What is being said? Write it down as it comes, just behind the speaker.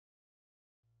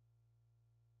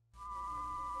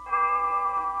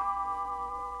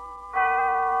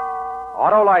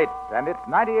Autolite and its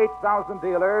 98,000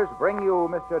 dealers bring you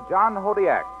Mr. John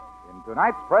Hodiak in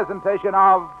tonight's presentation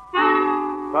of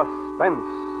Suspense.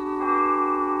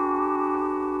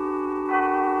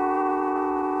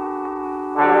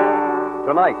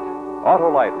 Tonight,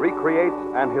 Autolite recreates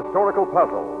an historical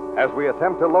puzzle as we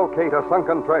attempt to locate a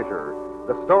sunken treasure.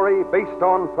 The story, based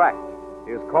on fact,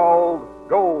 is called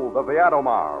Gold of the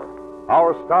Adomar.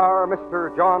 Our star, Mr.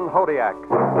 John Hodiak.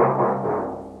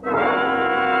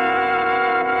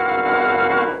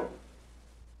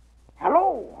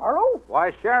 Hello?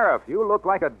 Why, Sheriff, you look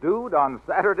like a dude on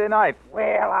Saturday night.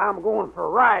 Well, I'm going for a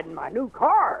ride in my new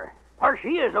car. There she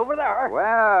is over there.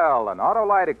 Well, an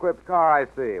Autolite-equipped car, I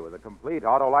see, with a complete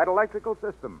Autolite electrical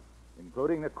system,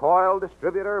 including the coil,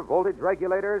 distributor, voltage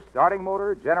regulators, starting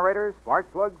motor, generators, spark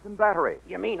plugs, and battery.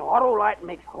 You mean Autolite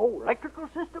makes whole electrical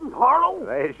systems, Harlow?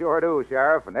 They sure do,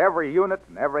 Sheriff, and every unit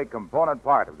and every component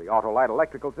part of the Autolite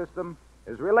electrical system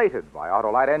is related by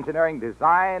Autolite engineering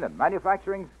design and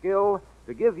manufacturing skill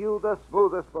to give you the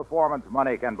smoothest performance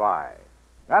money can buy.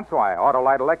 That's why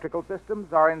Autolite electrical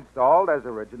systems are installed as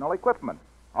original equipment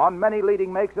on many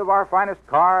leading makes of our finest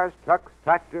cars, trucks,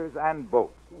 tractors, and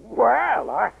boats. Well,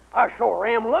 I sure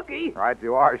am lucky. Right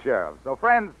you are, Sheriff. So,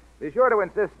 friends, be sure to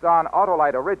insist on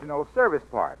Autolite original service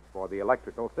parts for the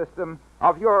electrical system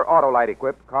of your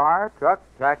Autolite-equipped car, truck,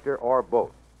 tractor, or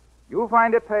boat. You'll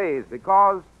find it pays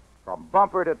because, from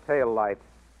bumper to tail light,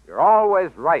 you're always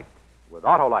right with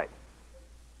Autolite.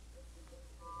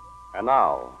 And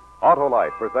now,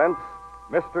 Autolite presents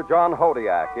Mr. John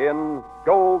Hodiak in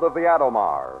Gold of the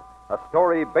Adomar, a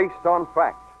story based on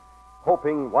fact,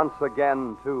 hoping once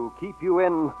again to keep you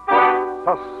in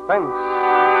suspense.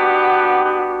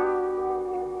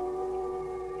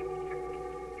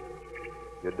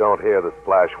 You don't hear the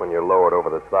splash when you're lowered over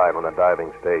the side on a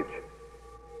diving stage.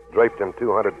 Draped in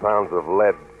 200 pounds of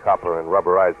lead, copper, and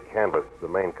rubberized canvas, the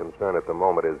main concern at the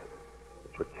moment is the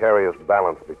precarious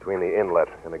balance between the inlet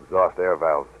and exhaust air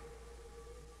valves.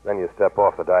 Then you step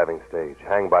off the diving stage,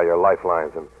 hang by your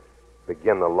lifelines, and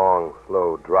begin the long,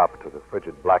 slow drop to the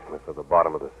frigid blackness of the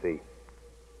bottom of the sea.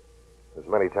 As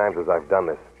many times as I've done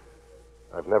this,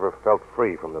 I've never felt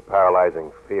free from the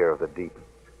paralyzing fear of the deep.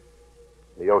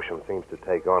 The ocean seems to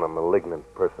take on a malignant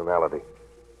personality.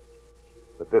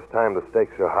 But this time the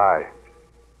stakes are high.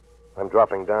 I'm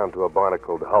dropping down to a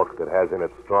barnacled hulk that has in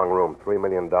its strong room $3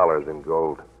 million in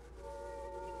gold.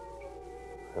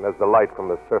 And as the light from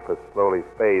the surface slowly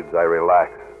fades, I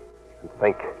relax and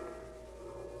think.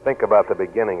 Think about the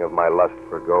beginning of my lust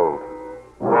for gold.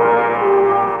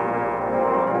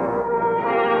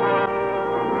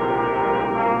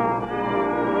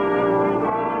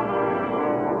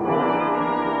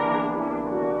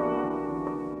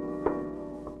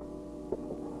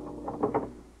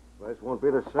 Place won't be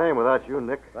the same without you,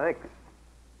 Nick. Thanks.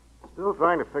 Still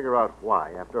trying to figure out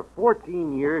why. After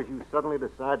 14 years, you suddenly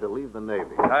decide to leave the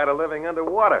Navy. Tired of living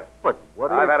underwater. But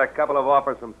what I've had a couple of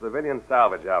offers from civilian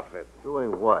salvage outfits.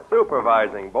 Doing what?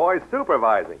 Supervising, boys,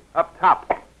 supervising. Up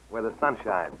top, where the sun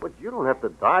shines. But you don't have to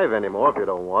dive anymore if you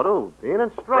don't want to. Be an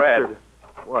instructor.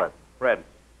 Fred. What? Fred,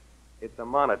 it's a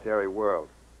monetary world.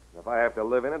 If I have to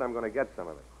live in it, I'm going to get some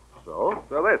of it. So?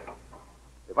 So this.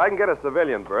 If I can get a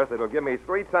civilian berth, it'll give me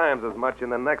 3 times as much in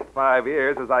the next 5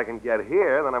 years as I can get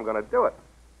here, then I'm going to do it.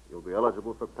 You'll be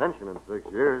eligible for pension in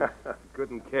 6 years.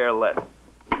 Couldn't care less.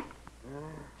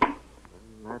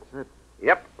 That's it.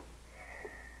 Yep.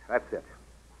 That's it.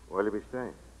 Where'll you be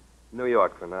staying? New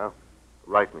York for now.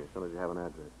 Write me as soon as you have an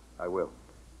address. I will.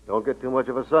 Don't get too much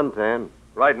of a suntan.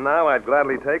 Right now, I'd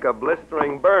gladly take a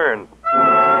blistering burn.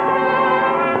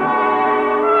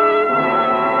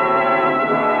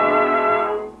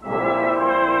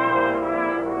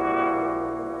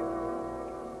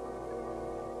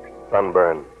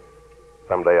 Sunburn.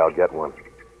 Someday I'll get one.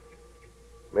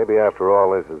 Maybe after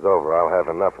all this is over, I'll have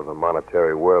enough of the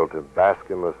monetary world to bask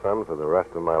in the sun for the rest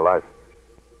of my life.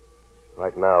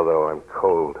 Right now, though, I'm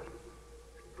cold.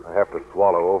 I have to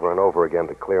swallow over and over again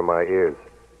to clear my ears.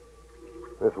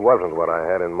 This wasn't what I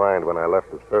had in mind when I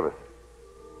left the service.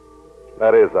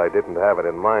 That is, I didn't have it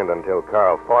in mind until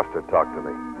Carl Foster talked to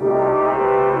me.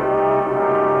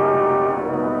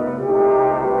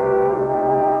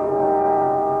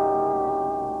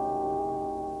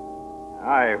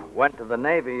 I went to the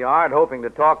Navy Yard hoping to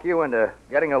talk you into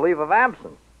getting a leave of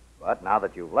absence. But now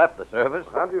that you've left the service...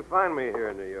 How'd you find me here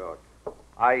in New York?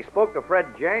 I spoke to Fred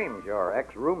James, your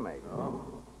ex-roommate. Oh.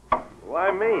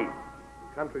 Why me?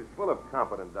 The country's full of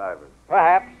competent divers.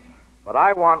 Perhaps. But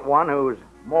I want one who's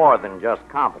more than just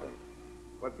competent.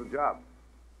 What's the job?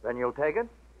 Then you'll take it?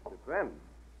 Depends.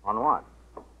 On what?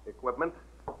 Equipment.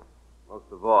 Most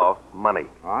of all, money.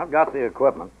 Well, I've got the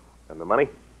equipment. And the money?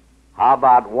 How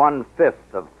about 1/5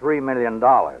 of $3 million?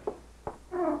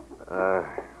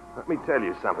 Let me tell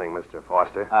you something, Mr.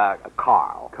 Foster.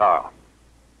 Carl. Carl.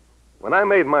 When I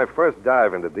made my first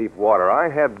dive into deep water, I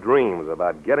had dreams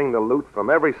about getting the loot from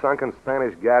every sunken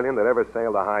Spanish galleon that ever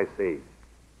sailed the high seas.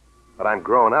 But I'm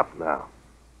grown up now.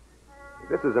 If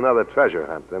this is another treasure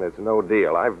hunt, then it's no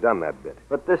deal. I've done that bit.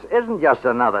 But this isn't just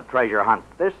another treasure hunt.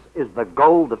 This is the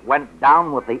gold that went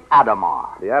down with the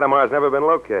Adomar. The Adomar's never been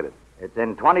located. It's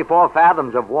in 24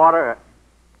 fathoms of water.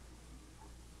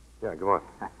 Yeah, go on.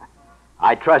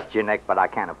 I trust you, Nick, but I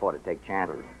can't afford to take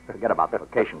chances. Forget about the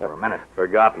vacation for a minute.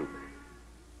 Forgotten.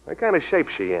 What kind of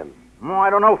shape's she in? Oh, I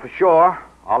don't know for sure.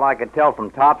 All I can tell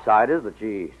from topside is that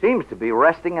she seems to be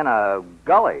resting in a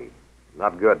gully.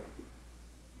 Not good.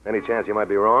 Any chance you might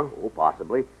be wrong? Oh,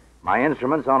 possibly. My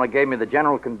instruments only gave me the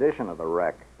general condition of the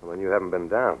wreck. Well, then you haven't been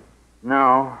down.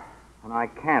 No, and I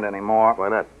can't anymore. Why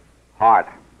not? Heart.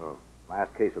 Oh.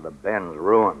 Last case of the Ben's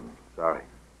ruined. Sorry.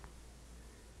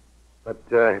 But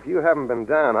if you haven't been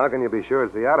down, how can you be sure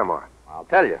it's the Adomar? I'll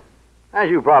tell you. As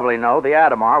you probably know, the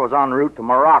Adomar was en route to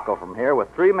Morocco from here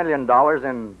with $3 million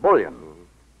in bullion.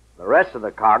 The rest of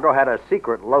the cargo had a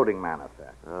secret loading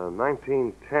manifest.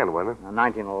 1910, wasn't it?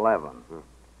 1911.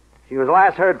 She was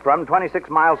last heard from 26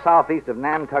 miles southeast of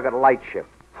Nantucket Lightship.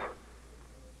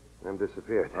 And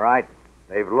disappeared. Right.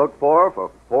 They've looked for her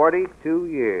for 42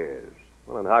 years.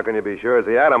 Well, then how can you be sure it's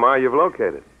the Adomar you've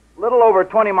located? A little over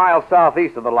 20 miles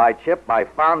southeast of the Lightship, I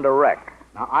found a wreck.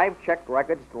 Now, I've checked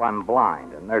records till I'm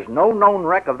blind, and there's no known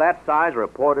wreck of that size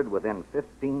reported within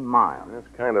 15 miles. That's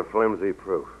kind of flimsy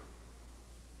proof.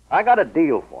 I got a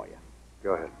deal for you.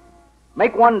 Go ahead.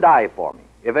 Make one dive for me.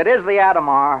 If it is the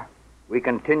Adomar, we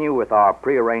continue with our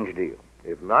prearranged deal.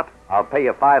 If not, I'll pay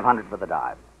you $500 for the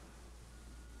dive.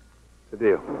 the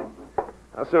deal.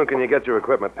 How soon can you get your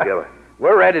equipment together?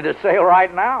 We're ready to sail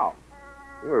right now.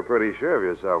 You were pretty sure of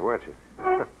yourself, weren't you?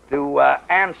 To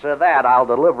answer that, I'll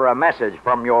deliver a message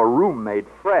from your roommate,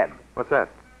 Fred. What's that?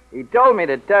 He told me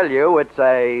to tell you it's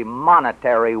a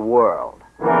monetary world.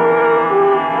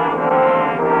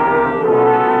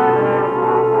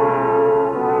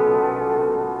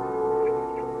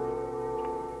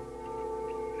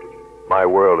 My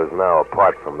world is now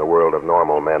apart from the world of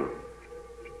normal men.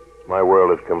 My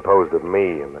world is composed of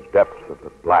me in the depths of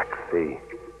the Black Sea.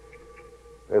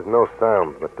 There's no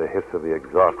sound but the hiss of the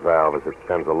exhaust valve as it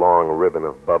sends a long ribbon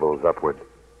of bubbles upward.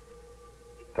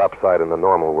 Topside in the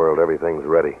normal world, everything's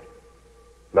ready.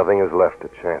 Nothing is left to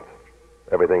chance.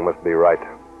 Everything must be right.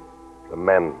 The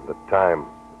men, the time,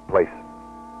 the place,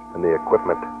 and the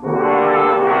equipment.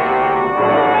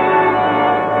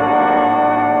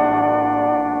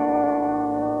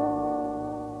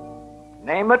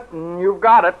 Name it, and you've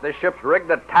got it. This ship's rigged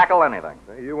to tackle anything.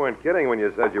 You weren't kidding when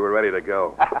you said you were ready to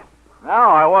go. No,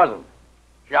 I wasn't.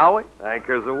 Shall we?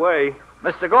 Anchor's away.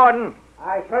 Mr. Gordon,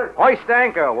 Aye, sir. hoist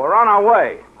anchor. We're on our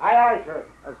way. Aye, aye, sir.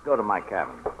 Let's go to my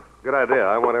cabin. Good idea.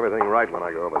 I want everything right when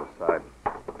I go over the side.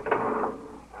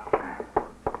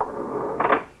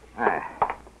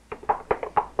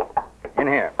 In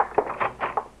here.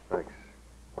 Thanks.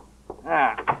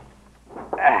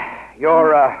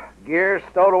 Your gear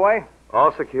stowed away?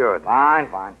 All secured. Fine,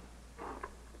 fine.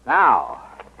 Now,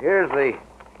 here's the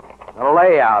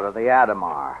layout of the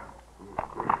Adomar.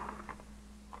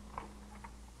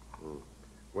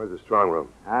 Where's the strong room?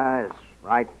 It's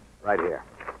right here.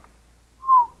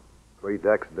 3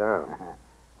 decks down.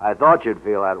 I thought you'd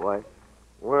feel that way.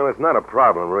 Well, it's not a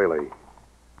problem, really.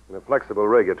 In a flexible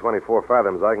rig at 24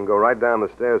 fathoms, I can go right down the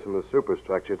stairs from the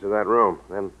superstructure to that room,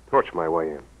 then torch my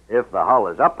way in. If the hull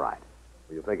is upright.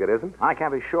 You think it isn't? I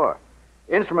can't be sure.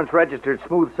 Instruments registered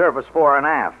smooth surface fore and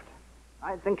aft.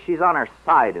 I think she's on her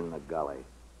side in the gully.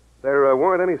 There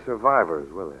weren't any survivors,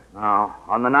 were there? No.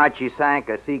 On the night she sank,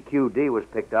 a CQD was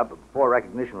picked up, but before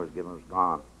recognition was given, it was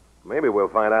gone. Maybe we'll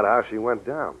find out how she went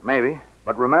down. Maybe.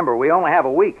 But remember, we only have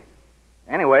a week.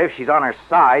 Anyway, if she's on her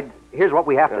side, here's what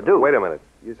we have to do. Wait a minute.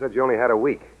 You said you only had a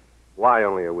week. Why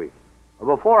only a week?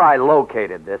 Well, before I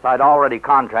located this, I'd already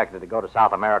contracted to go to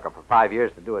South America for 5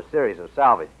 years to do a series of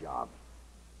salvage jobs.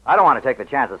 I don't want to take the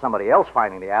chance of somebody else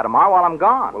finding the Adomar while I'm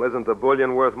gone. Well, isn't the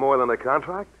bullion worth more than the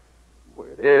contract? Well,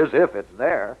 it is, if it's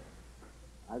there.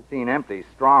 I've seen empty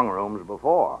strong rooms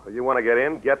before. So you want to get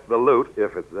in, get the loot,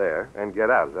 if it's there, and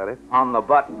get out, is that it? On the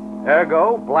button.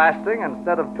 Ergo, blasting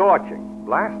instead of torching.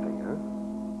 Blasting, huh?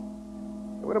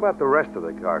 What about the rest of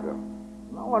the cargo?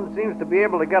 No one seems to be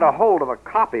able to get a hold of a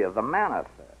copy of the manifest.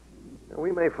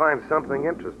 We may find something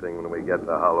interesting when we get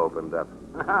the hull opened up.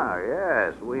 Ah,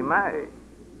 yes, we may.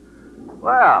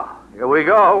 Well, here we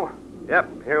go.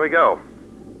 Yep, here we go.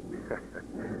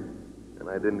 And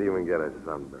I didn't even get a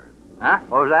sunburn. Huh?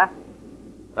 What was that?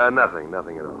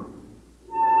 Nothing at all.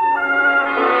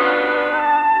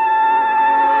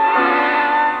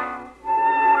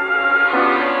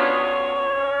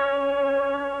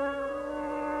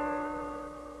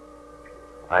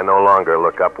 I no longer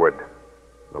look upward.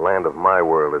 The land of my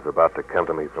world is about to come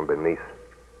to me from beneath.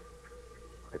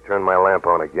 I turn my lamp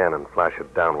on again and flash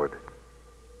it downward.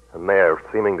 And there,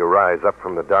 seeming to rise up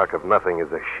from the dark of nothing,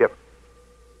 is a ship.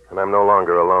 And I'm no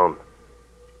longer alone.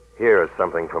 Here is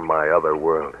something from my other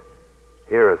world.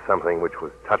 Here is something which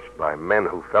was touched by men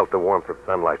who felt the warmth of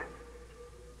sunlight.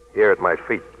 Here at my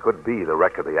feet could be the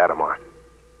wreck of the Adomar.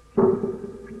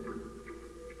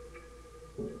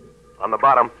 On the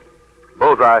bottom,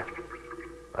 bullseye.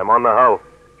 I'm on the hull.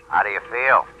 How do you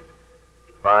feel?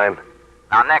 Fine.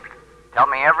 Now, Nick, tell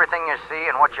me everything you see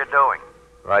and what you're doing.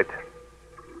 Right.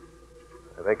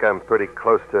 I think I'm pretty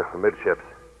close to amidships.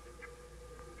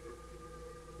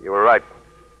 You were right.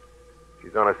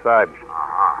 She's on her side.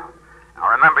 Uh-huh. Now,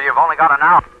 remember, you've only got an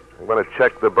hour. I'm going to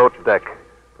check the boat deck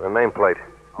for a nameplate.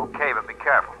 Okay, but be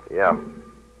careful. Yeah.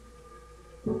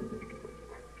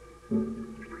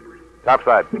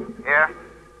 Topside. Here?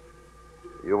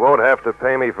 You won't have to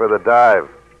pay me for the dive.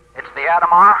 It's the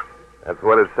Adomar? That's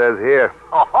what it says here.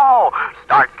 Oh,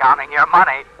 start counting your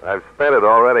money. I've spent it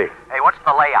already. Hey, what's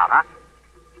the layout, huh?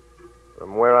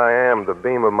 From where I am, the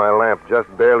beam of my lamp just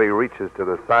barely reaches to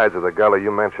the sides of the gully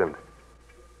you mentioned.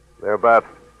 They're about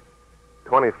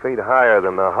 20 feet higher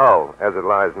than the hull as it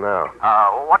lies now.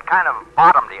 What kind of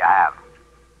bottom do you have?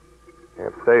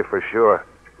 Can't say for sure.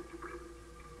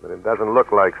 But it doesn't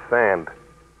look like sand.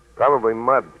 Probably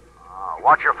mud.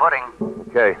 Watch your footing.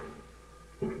 Okay.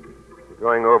 We're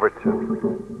going over to...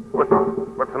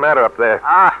 What's the matter up there?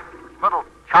 Little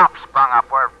chop sprung up.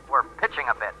 We're pitching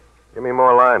a bit. Give me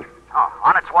more line. Oh,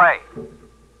 on its way.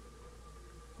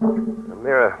 I'm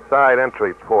near a side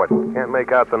entry port. Can't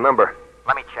make out the number.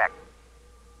 Let me check.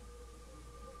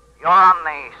 You're on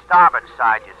the starboard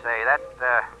side, you say. That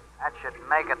should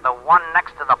make it the one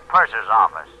next to the purser's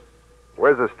office.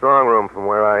 Where's the strong room from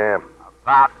where I am?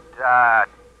 About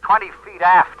 20 feet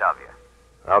aft of you.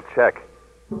 I'll check.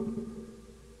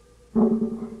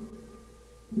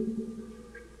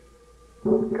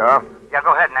 Carl? Yeah,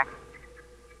 go ahead, Nick.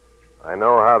 I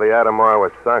know how the Adomar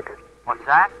was sunk. What's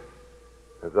that?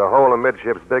 There's a hole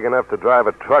amidships big enough to drive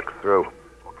a truck through.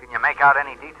 Well, can you make out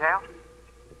any detail?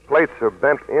 The plates are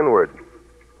bent inward.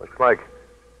 Looks like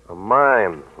a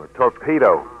mine or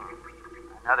torpedo.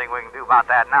 Nothing we can do about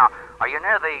that now. Are you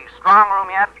near the strong room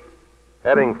yet?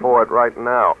 Heading for it right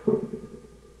now.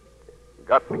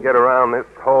 Got to get around this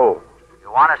hole.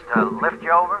 You want us to lift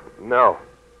you over? No.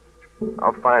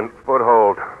 I'll find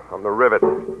foothold on the rivet.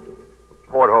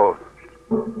 Portholes.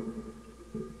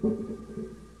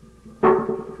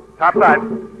 Topside.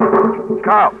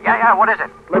 Carl. Yeah, what is it?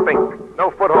 Slipping.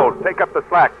 No foothold. Take up the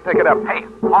slack. Take it up. Hey,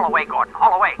 haul away, Gordon.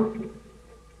 Haul away.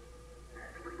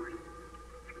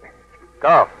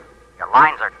 Carl. Your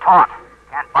lines are taut.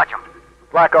 Can't budge them.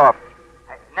 Slack off.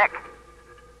 Hey, Nick.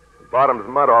 The bottom's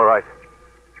mud, all right.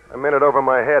 I'm in it over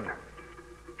my head.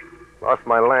 Lost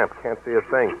my lamp. Can't see a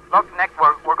thing. Look, Nick,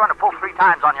 we're going to pull 3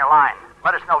 times on your line.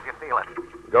 Let us know if you feel it.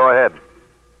 Go ahead.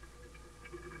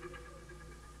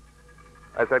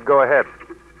 I said go ahead.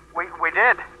 We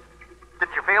did.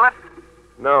 Didn't you feel it?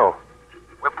 No.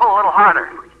 We'll pull a little harder.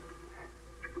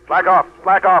 Slack off.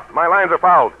 Slack off. My lines are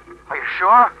fouled. Are you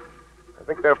sure? I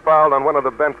think they're fouled on one of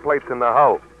the bent plates in the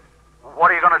hull.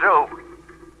 What are you going to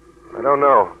do? I don't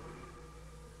know.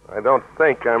 I don't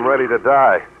think I'm ready to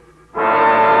die.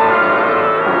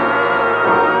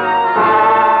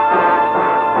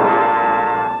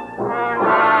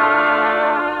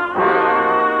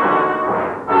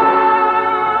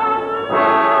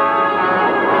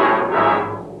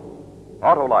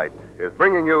 Autolite is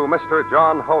bringing you Mr.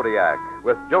 John Hodiak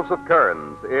with Joseph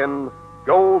Kearns in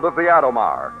Gold of the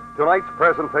Adomar, tonight's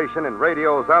presentation in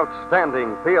radio's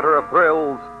outstanding theater of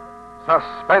thrills,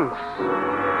 Suspense.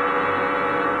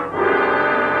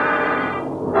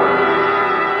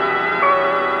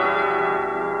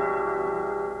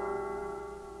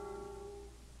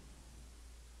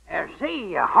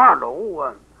 Say,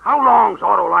 Harlow, how long's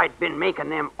Autolite been making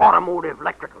them automotive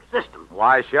electrical systems?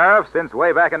 Why, Sheriff, since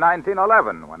way back in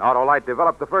 1911, when Autolite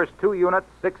developed the first 2-unit,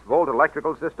 6-volt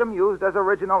electrical system used as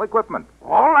original equipment.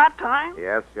 All that time?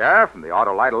 Yes, Sheriff, and the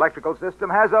Autolite electrical system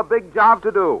has a big job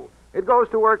to do. It goes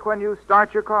to work when you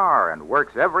start your car and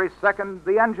works every second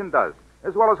the engine does,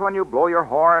 as well as when you blow your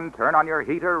horn, turn on your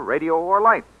heater, radio, or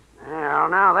lights. Well,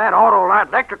 now that Autolite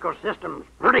electrical system's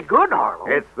pretty good, Harlow.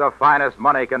 It's the finest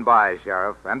money can buy,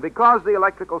 Sheriff. And because the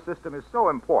electrical system is so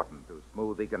important to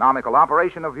smooth economical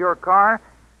operation of your car,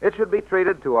 it should be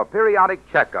treated to a periodic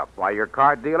checkup by your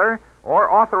car dealer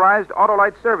or authorized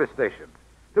Autolite service station.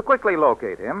 To quickly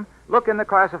locate him, look in the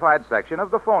classified section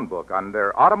of the phone book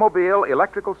under Automobile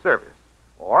Electrical Service,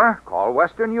 or call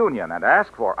Western Union and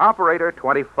ask for Operator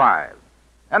 25.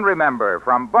 And remember,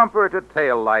 from bumper to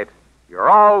tail light, you're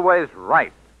always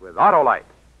right with Autolite.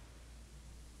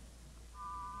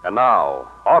 And now,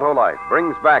 Autolite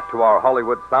brings back to our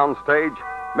Hollywood soundstage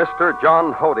Mr.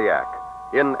 John Hodiak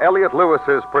in Elliot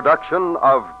Lewis's production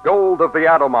of Gold of the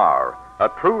Adomar, a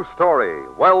true story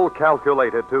well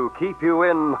calculated to keep you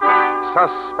in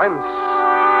suspense.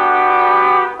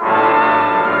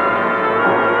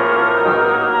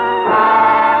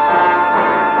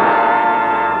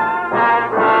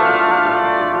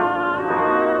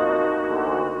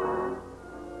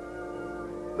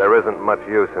 There isn't much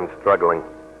use in struggling.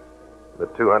 The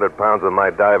 200 pounds of my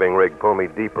diving rig pull me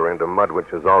deeper into mud which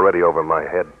is already over my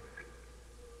head.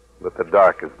 But the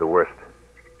dark is the worst.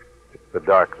 It's the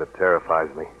dark that terrifies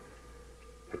me.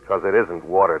 Because it isn't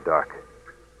water dark.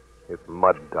 It's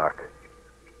mud dark.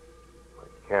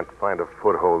 I can't find a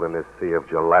foothold in this sea of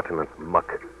gelatinous muck.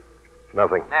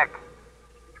 Nothing. Nick.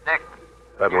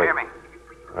 Suddenly, Can you hear me?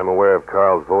 I'm aware of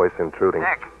Carl's voice intruding.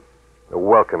 Nick. A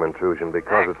welcome intrusion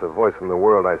because Nick. it's a voice from the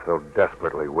world I so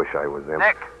desperately wish I was in.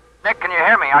 Nick, can you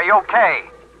hear me? Are you okay?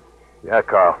 Yeah,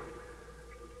 Carl.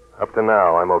 Up to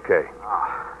now, I'm okay.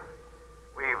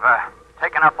 We've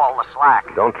taken up all the slack.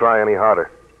 Don't try any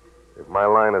harder. If my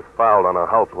line is fouled on a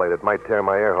hull plate, it might tear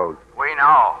my air hose. We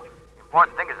know. The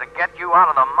important thing is to get you out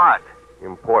of the mud.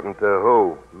 Important to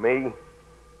who? Me?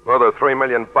 Or the $3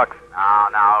 million?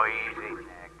 No, easy,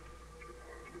 Nick.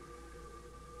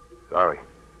 Sorry.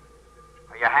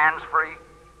 Are your hands free?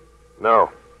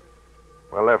 No.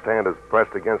 My left hand is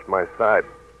pressed against my side.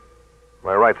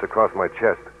 My right's across my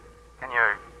chest. Can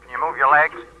you move your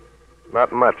legs?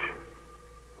 Not much.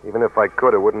 Even if I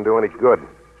could, it wouldn't do any good.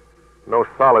 No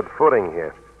solid footing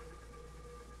here.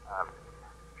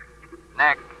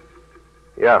 Nick,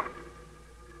 Yeah.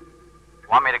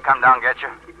 want me to come down and get you?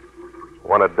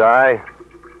 Want to die?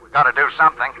 We gotta do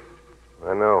something.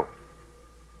 I know.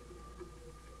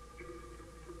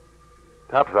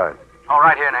 Topside. All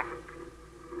right here, Nick.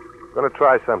 Gonna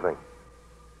try something.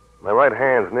 My right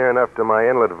hand's near enough to my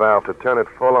inlet valve to turn it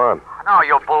full on. No,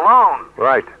 you'll balloon.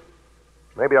 Right.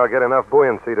 Maybe I'll get enough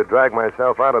buoyancy to drag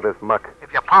myself out of this muck.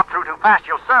 If you pop through too fast,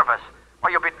 you'll surface. Or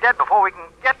you'll be dead before we can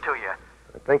get to you.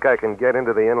 I think I can get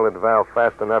into the inlet valve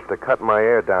fast enough to cut my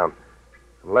air down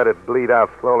and let it bleed out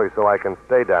slowly so I can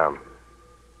stay down.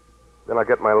 Then I'll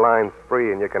get my lines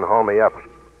free and you can haul me up.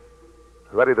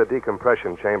 Ready the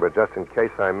decompression chamber just in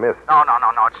case I miss. No.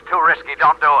 It's too risky.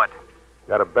 Don't do it.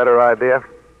 Got a better idea?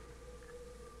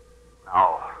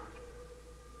 No.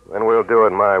 Then we'll do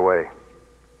it my way.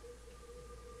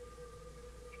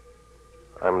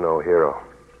 I'm no hero,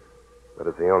 but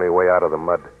it's the only way out of the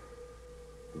mud.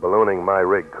 Ballooning my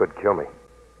rig could kill me.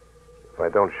 If I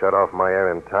don't shut off my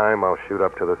air in time, I'll shoot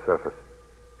up to the surface.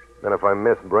 Then if I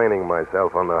miss braining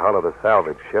myself on the hull of the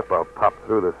salvage ship, I'll pop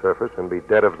through the surface and be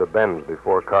dead of the bends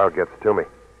before Carl gets to me.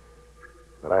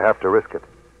 But I have to risk it.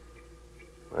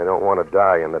 I don't want to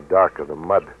die in the dark of the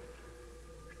mud.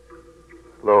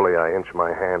 Slowly, I inch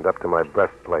my hand up to my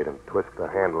breastplate and twist the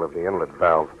handle of the inlet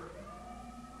valve.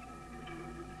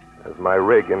 As my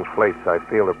rig inflates, I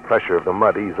feel the pressure of the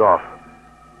mud ease off.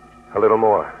 A little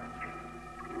more.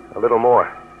 A little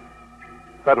more.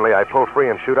 Suddenly, I pull free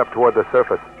and shoot up toward the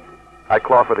surface. I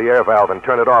claw for the air valve and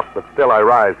turn it off, but still I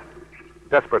rise.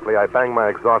 Desperately, I bang my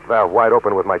exhaust valve wide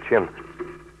open with my chin.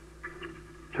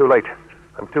 Too late.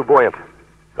 I'm too buoyant.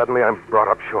 Suddenly, I'm brought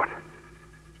up short.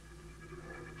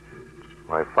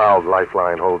 My fouled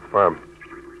lifeline holds firm.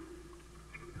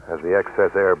 As the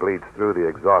excess air bleeds through the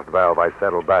exhaust valve, I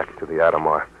settle back to the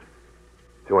Adomar.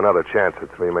 To another chance at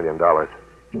 $3 million.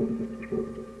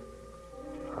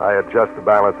 I adjust the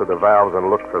balance of the valves and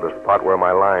look for the spot where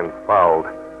my line's fouled.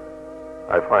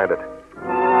 I find it.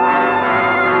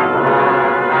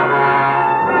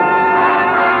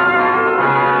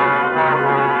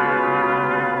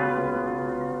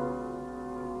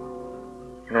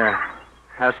 Here,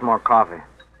 have some more coffee.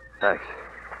 Thanks.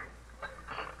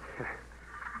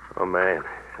 Oh, man,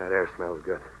 that air smells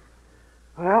good.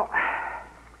 Well,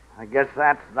 I guess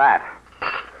that's that.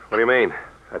 What do you mean?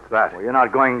 That's that. Well, you're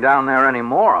not going down there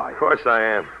anymore, are Of you? course I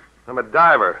am. I'm a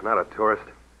diver, not a tourist.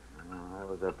 That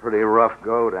was a pretty rough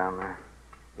go down there.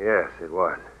 Yes, it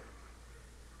was.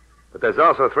 But there's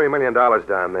also $3 million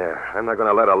down there. I'm not going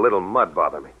to let a little mud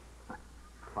bother me.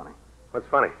 Funny. What's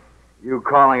funny? You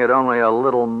calling it only a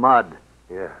little mud.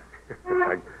 Yeah,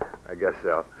 I guess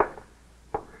so.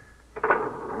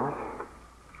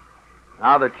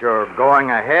 Now that you're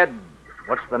going ahead,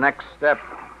 what's the next step?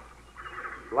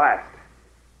 Blast.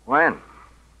 When?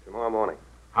 Tomorrow morning.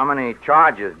 How many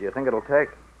charges do you think it'll take?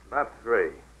 About 3.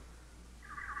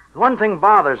 One thing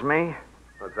bothers me.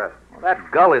 What's that? Well, that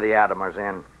gully the Adomar's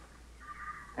in.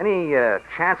 Any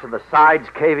chance of the sides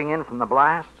caving in from the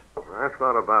blast? I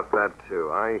thought about that,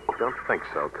 too. I don't think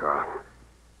so, Carl.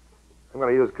 I'm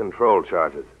going to use control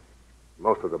charges.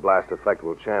 Most of the blast effect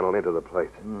will channel into the plate.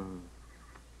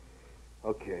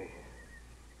 Okay.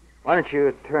 Why don't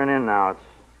you turn in now? It's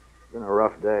been a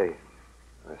rough day.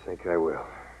 I think I will.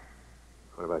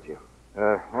 What about you?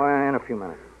 Well, in a few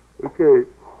minutes. Okay.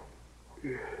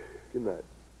 Good night.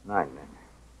 Night, Nick.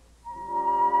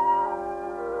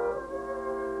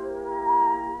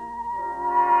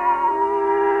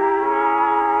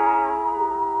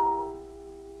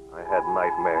 I had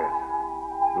nightmares.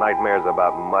 Nightmares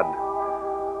about mud.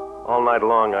 All night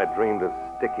long I dreamed of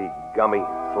sticky, gummy,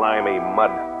 slimy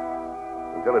mud.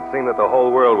 Until it seemed that the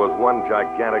whole world was one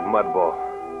gigantic mud ball.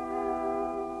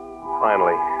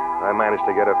 Finally, I managed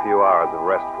to get a few hours of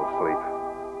restful sleep.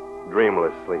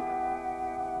 Dreamless sleep.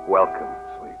 Welcome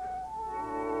sleep.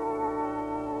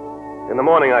 In the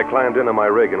morning, I climbed into my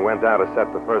rig and went out to set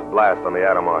the first blast on the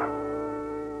Adomar.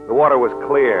 The water was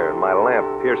clear, and my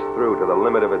lamp pierced through to the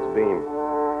limit of its beam.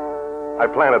 I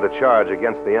planted the charge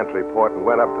against the entry port and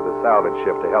went up to the salvage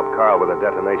ship to help Carl with the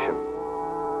detonation.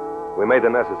 We made the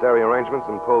necessary arrangements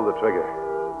and pulled the trigger.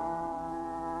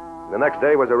 The next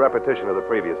day was a repetition of the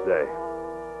previous day.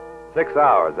 6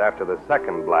 hours after the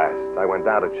second blast, I went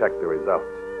down to check the results.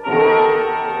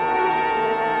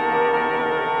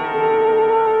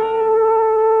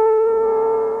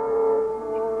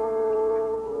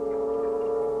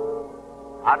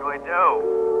 How'd we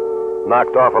do?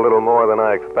 Knocked off a little more than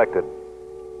I expected.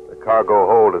 The cargo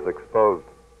hold is exposed.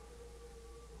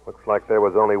 Looks like there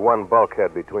was only one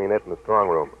bulkhead between it and the strong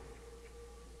room.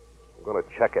 I'm going to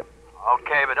check it.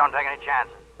 Okay, but don't take any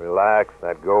chances. Relax.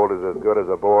 That gold is as good as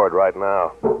aboard right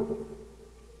now.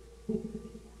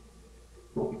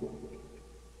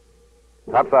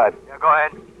 Topside. Yeah, go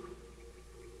ahead.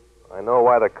 I know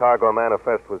why the cargo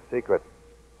manifest was secret.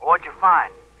 What'd you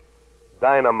find?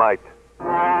 Dynamite.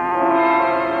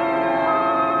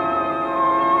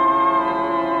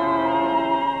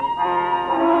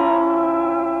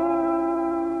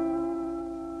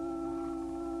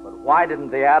 Why didn't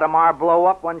the Adomar blow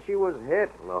up when she was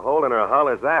hit? And the hole in her hull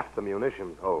is aft the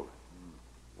munitions hold.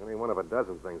 Any one of a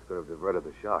dozen things could have diverted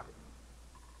the shock.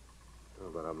 Oh,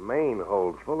 but a main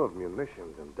hold full of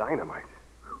munitions and dynamite.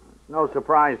 It's no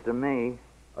surprise to me.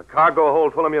 A cargo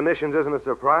hold full of munitions isn't a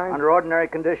surprise? Under ordinary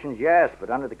conditions, yes, but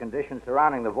under the conditions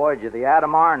surrounding the voyage of the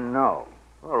Adomar, no.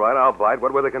 All right, I'll bite.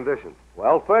 What were the conditions?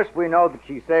 Well, first we know that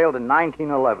she sailed in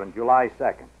 1911, July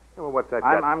 2nd. Well, what's that?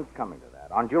 I'm coming to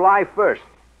that. On July 1st,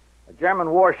 a German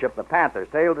warship, the Panther,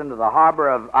 sailed into the harbor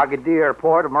of Agadir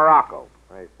port of Morocco.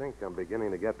 I think I'm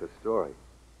beginning to get the story.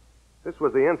 This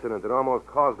was the incident that almost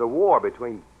caused a war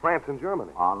between France and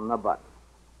Germany. On the button.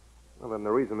 Well, then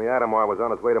the reason the Adomar was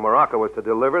on its way to Morocco was to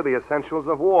deliver the essentials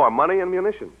of war, money and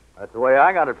munitions. That's the way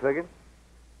I got it figured.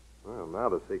 Well, now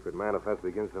the secret manifest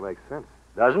begins to make sense.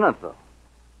 Doesn't it, though?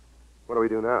 What do we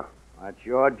do now? That's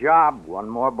your job. One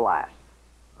more blast.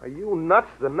 Are you nuts?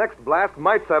 The next blast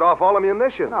might set off all the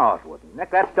munitions. No, it wouldn't, Nick.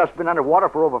 That stuff's been underwater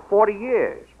for over 40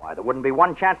 years. Why, there wouldn't be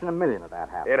one chance in a million of that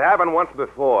happening. It happened once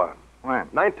before. When?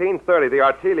 1930, the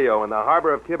Artilio in the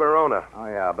harbor of Tiburona. Oh,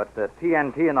 yeah, but the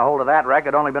TNT in the hold of that wreck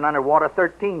had only been underwater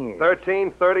 13 years.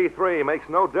 1333 makes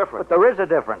no difference. But there is a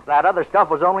difference. That other stuff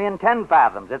was only in 10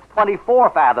 fathoms. It's 24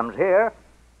 fathoms here.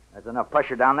 There's enough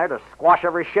pressure down there to squash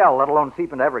every shell, let alone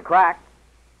seep into every crack.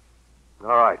 All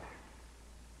right.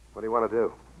 What do you want to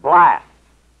do? Blast.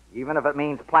 Even if it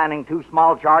means planning 2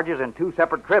 small charges in 2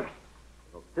 separate trips.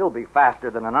 It'll still be faster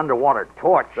than an underwater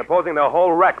torch. Supposing the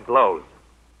whole wreck blows.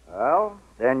 Well,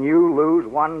 then you lose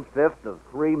 1/5 of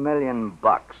 $3 million.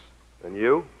 And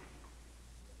you?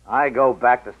 I go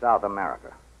back to South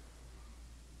America.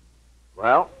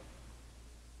 Well?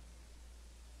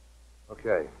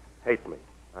 Okay. Hate me.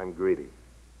 I'm greedy.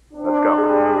 Let's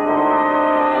go.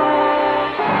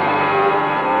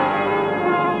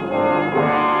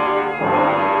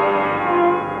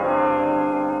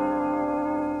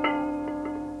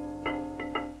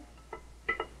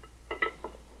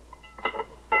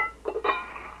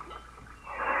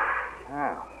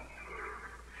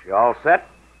 You all set?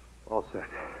 All set.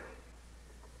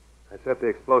 I set the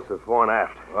explosive fore and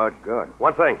aft. Good.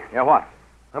 One thing. Yeah, what?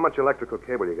 How much electrical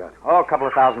cable you got? Oh, a couple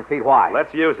of 1,000 feet. Why?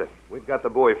 Let's use it. We've got the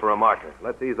buoy for a marker.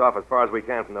 Let's ease off as far as we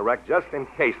can from the wreck, just in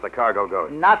case the cargo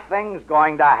goes. Nothing's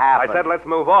going to happen. I said let's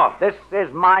move off. This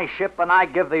is my ship, and I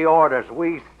give the orders.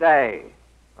 We stay.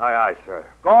 Aye, aye, sir.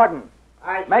 Gordon,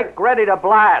 Aye, sir. make ready to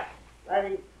blast.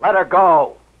 Ready. Let her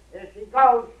go. Here she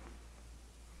goes.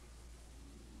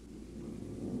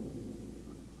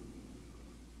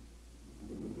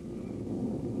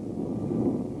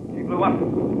 She blew up.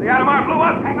 The Adomar blew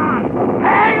up. Hang on.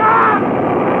 Hang on!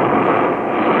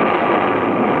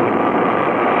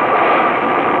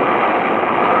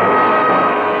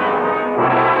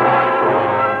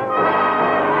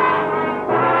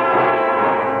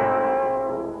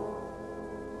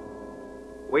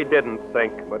 We didn't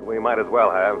sink, but we might as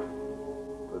well have.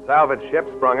 The salvage ship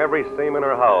sprung every seam in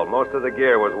her hull. Most of the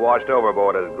gear was washed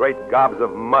overboard as great gobs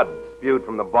of mud spewed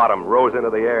from the bottom rose into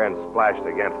the air and splashed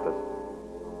against us.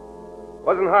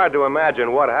 Wasn't hard to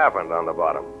imagine what happened on the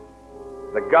bottom.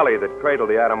 The gully that cradled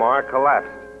the Adomar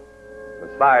collapsed. The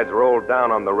sides rolled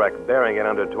down on the wreck, burying it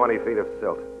under 20 feet of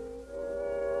silt.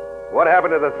 What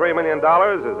happened to the $3 million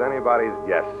is anybody's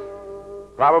guess.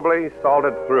 Probably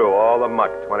salted through all the muck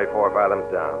 24 fathoms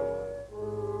down.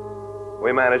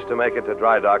 We managed to make it to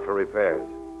dry dock for repairs.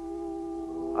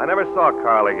 I never saw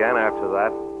Carl again after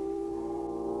that.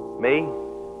 Me?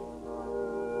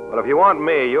 Well, if you want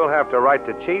me, you'll have to write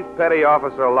to Chief Petty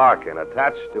Officer Larkin,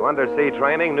 attached to Undersea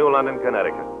Training, New London,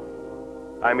 Connecticut.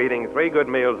 I'm eating 3 good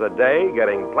meals a day,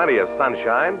 getting plenty of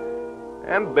sunshine,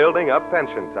 and building up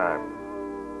pension time.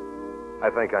 I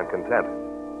think I'm content.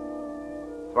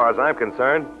 As far as I'm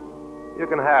concerned, you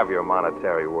can have your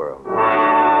monetary world.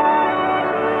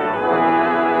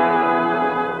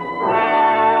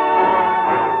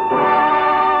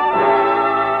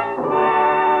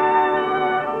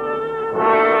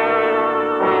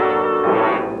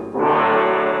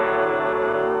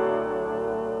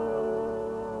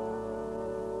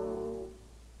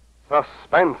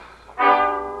 Suspense.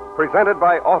 Presented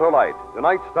by Autolite.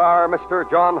 Tonight's star, Mr.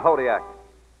 John Hodiak.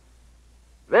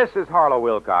 This is Harlow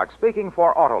Wilcox speaking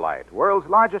for Autolite, world's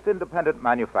largest independent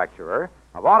manufacturer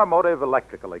of automotive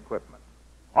electrical equipment.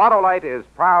 Autolite is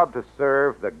proud to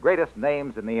serve the greatest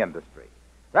names in the industry.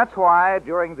 That's why,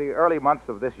 during the early months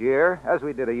of this year, as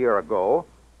we did a year ago,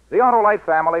 the Autolite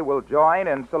family will join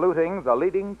in saluting the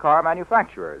leading car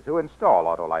manufacturers who install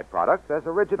Autolite products as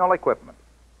original equipment.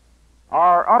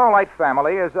 Our Autolite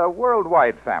family is a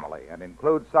worldwide family and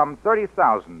includes some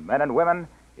 30,000 men and women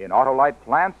in Autolite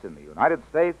plants in the United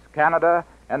States, Canada,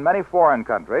 and many foreign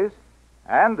countries,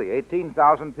 and the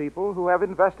 18,000 people who have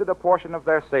invested a portion of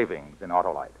their savings in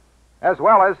Autolite, as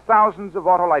well as thousands of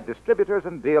Autolite distributors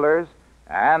and dealers,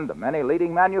 and the many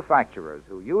leading manufacturers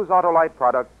who use Autolite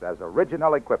products as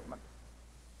original equipment.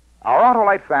 Our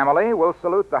Autolite family will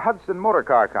salute the Hudson Motor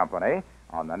Car Company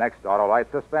on the next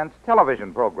Autolite Suspense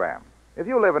television program. If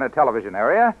you live in a television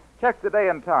area, check the day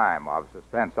and time of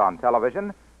Suspense on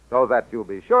television so that you'll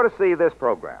be sure to see this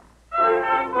program.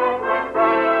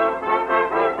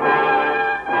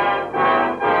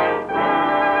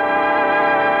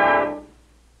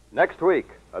 Next week,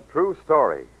 a true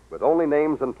story with only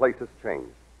names and places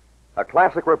changed. A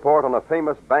classic report on a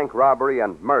famous bank robbery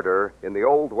and murder in the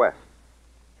Old West.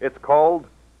 It's called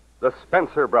The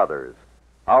Spencer Brothers.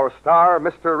 Our star,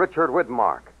 Mr. Richard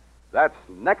Widmark. That's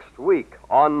next week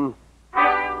on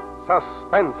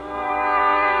Suspense.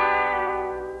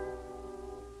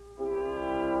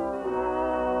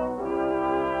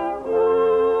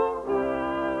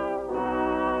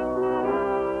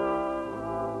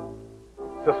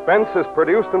 Suspense is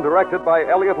produced and directed by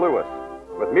Elliott Lewis,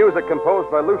 with music composed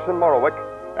by Lucien Morowick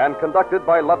and conducted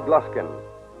by Lud Gluskin.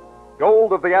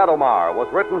 Gold of the Adomar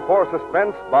was written for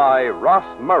Suspense by Ross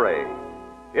Murray.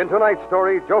 In tonight's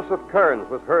story, Joseph Kearns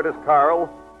was heard as Carl,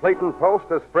 Clayton Post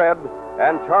as Fred,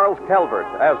 and Charles Calvert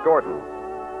as Gordon.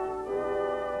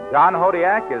 John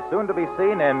Hodiak is soon to be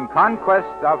seen in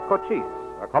Conquest of Cochise,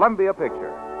 a Columbia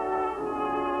picture.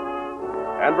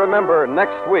 And remember,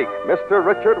 next week, Mr.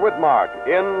 Richard Widmark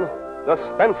in The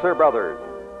Spencer Brothers.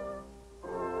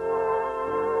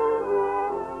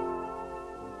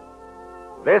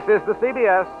 This is the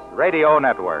CBS Radio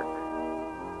Network.